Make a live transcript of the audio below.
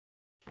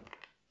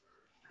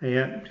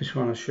I just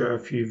want to share a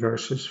few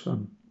verses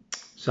from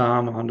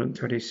Psalm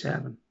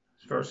 137,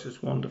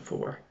 verses 1 to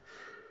 4.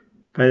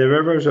 By the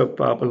rivers of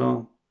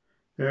Babylon,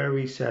 there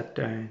we sat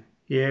down,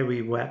 yea,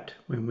 we wept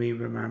when we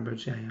remembered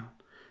Zion.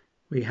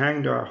 We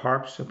hanged our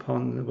harps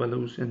upon the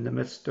willows in the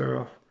midst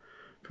thereof,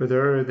 for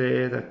there are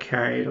they that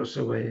carried us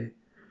away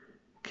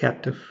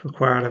captive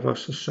required of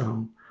us a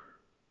song,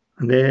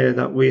 and they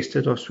that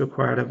wasted us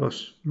required of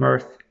us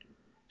mirth,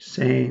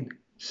 saying,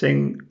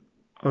 Sing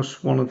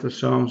us one of the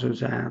songs of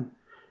Zion.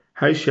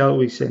 How shall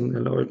we sing the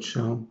Lord's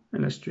song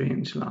in a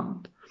strange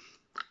land?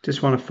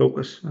 Just want to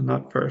focus on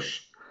that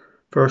verse.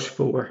 Verse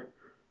 4.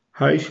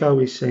 How shall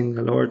we sing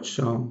the Lord's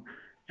song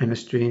in a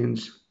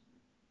strange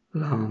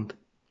land?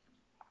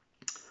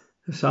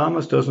 The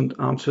psalmist doesn't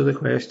answer the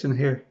question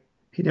here.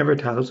 He never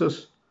tells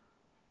us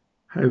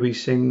how we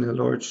sing the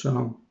Lord's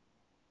song.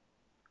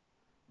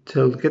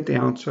 To get the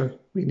answer,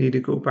 we need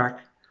to go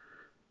back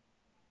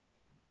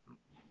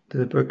to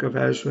the book of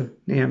Ezra,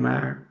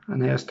 Nehemiah,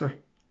 and Esther.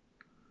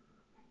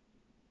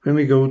 When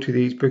we go to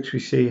these books, we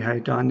see how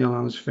Daniel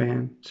and his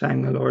friend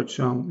sang the Lord's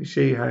song. We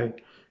see how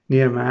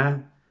Nehemiah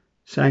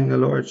sang the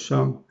Lord's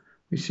song.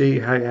 We see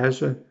how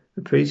Ezra,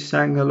 the priest,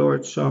 sang the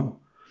Lord's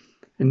song.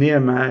 In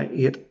Nehemiah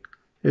 8,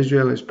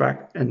 Israel is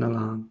back in the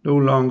land, no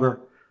longer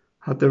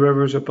at the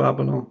rivers of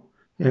Babylon.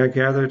 They are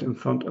gathered in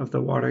front of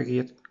the water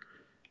gate.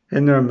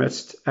 In their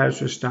midst,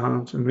 Ezra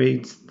stands and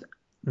reads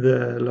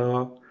the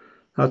law.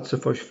 That's the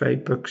first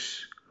 5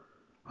 books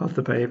of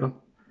the Bible.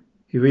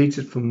 He reads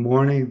it from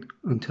morning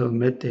until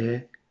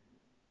midday.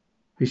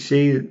 We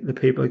see the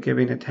people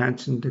giving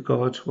attention to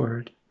God's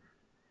word.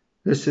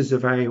 This is the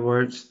very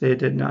words they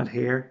did not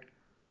hear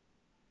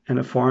in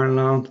a foreign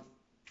land.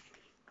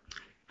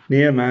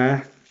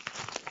 Nehemiah,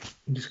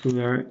 just go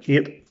there,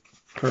 8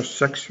 verse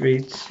 6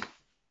 reads,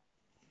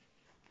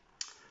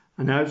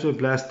 And Ezra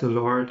blessed the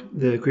Lord,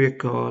 the great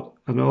God,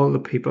 and all the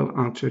people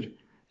answered,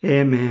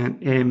 Amen,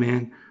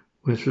 Amen,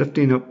 with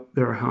lifting up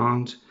their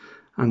hands,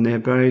 and they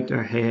bowed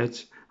their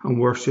heads and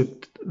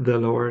worshipped the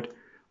Lord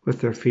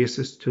with their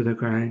faces to the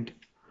ground.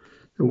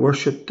 They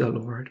worshipped the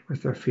Lord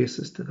with their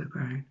faces to the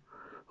ground.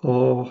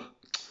 Oh,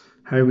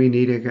 how we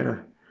need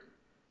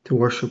to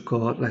worship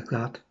God like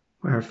that,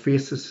 with our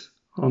faces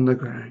on the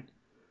ground,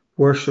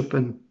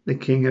 worshipping the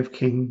King of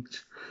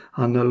Kings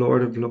and the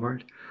Lord of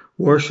Lords,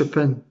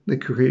 worshipping the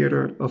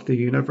Creator of the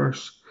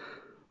universe.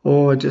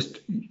 Oh, I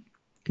just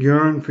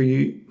yearn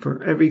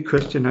for every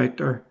Christian out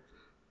there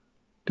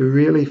to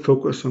really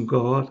focus on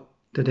God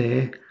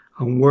today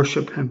and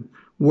worship Him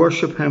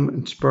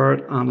in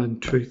spirit and in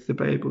truth, the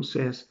Bible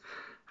says.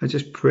 I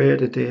just pray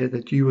today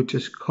that you would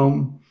just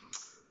come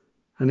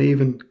and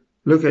even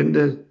look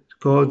into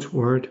God's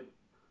word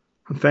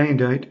and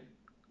find out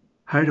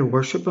how to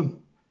worship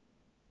Him.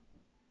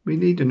 We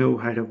need to know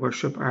how to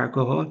worship our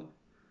God.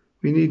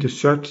 We need to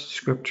search the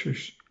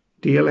scriptures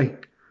daily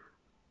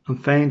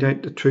and find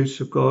out the truths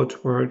of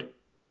God's word,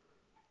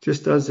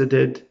 just as they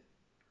did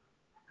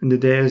in the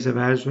days of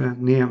Ezra,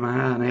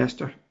 Nehemiah, and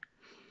Esther.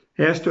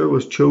 Esther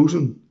was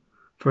chosen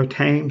for a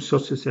time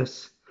such as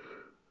this.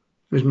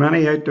 There's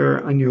many out there,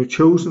 and you're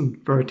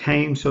chosen for a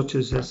time such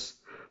as this,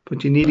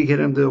 but you need to get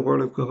into the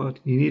Word of God.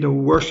 You need to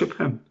worship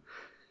Him.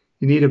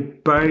 You need to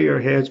bow your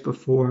heads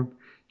before Him.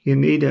 You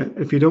need to,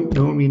 if you don't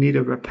know Him, you need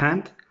to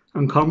repent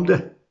and come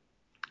to.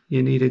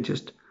 You need to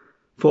just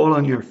fall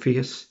on your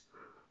face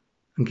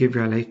and give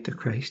your life to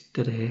Christ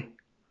today.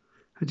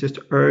 I just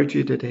urge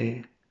you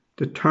today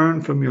to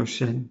turn from your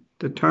sin,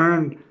 to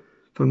turn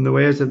from the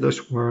ways of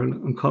this world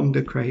and come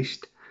to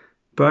Christ.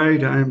 Bow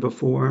down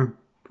before Him,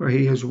 for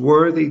He is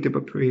worthy to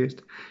be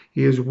praised.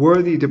 He is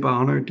worthy to be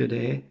honoured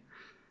today.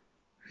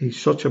 He's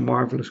such a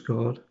marvellous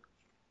God.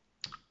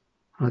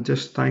 I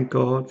just thank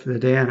God for the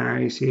day and hour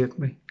He saved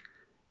me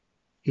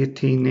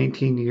 18,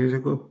 19 years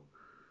ago.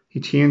 He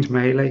changed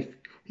my life.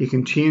 He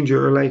can change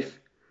your life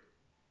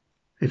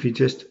if you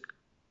just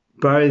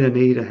bow the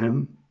knee to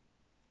Him,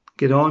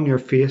 get on your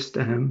face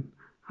to Him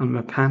and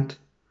repent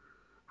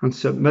and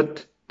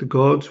submit to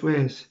God's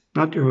ways,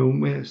 not your own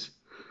ways.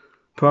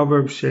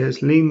 Proverbs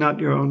says, lean not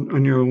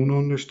on your own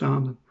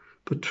understanding,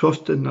 but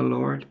trust in the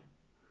Lord.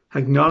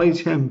 Acknowledge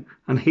Him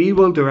and He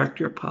will direct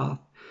your path.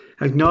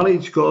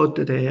 Acknowledge God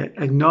today.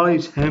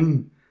 Acknowledge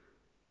Him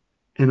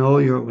in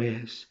all your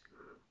ways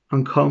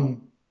and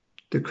come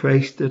to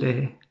Christ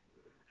today.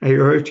 I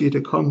urge you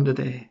to come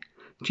today.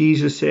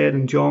 Jesus said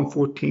in John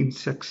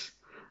 14:6,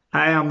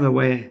 I am the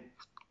way,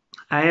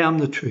 I am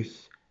the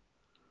truth,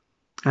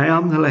 I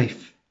am the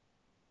life.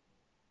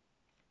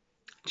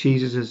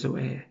 Jesus is the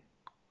way.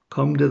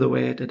 Come to the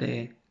way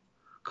today.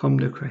 Come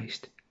to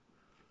Christ.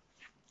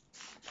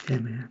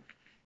 Amen.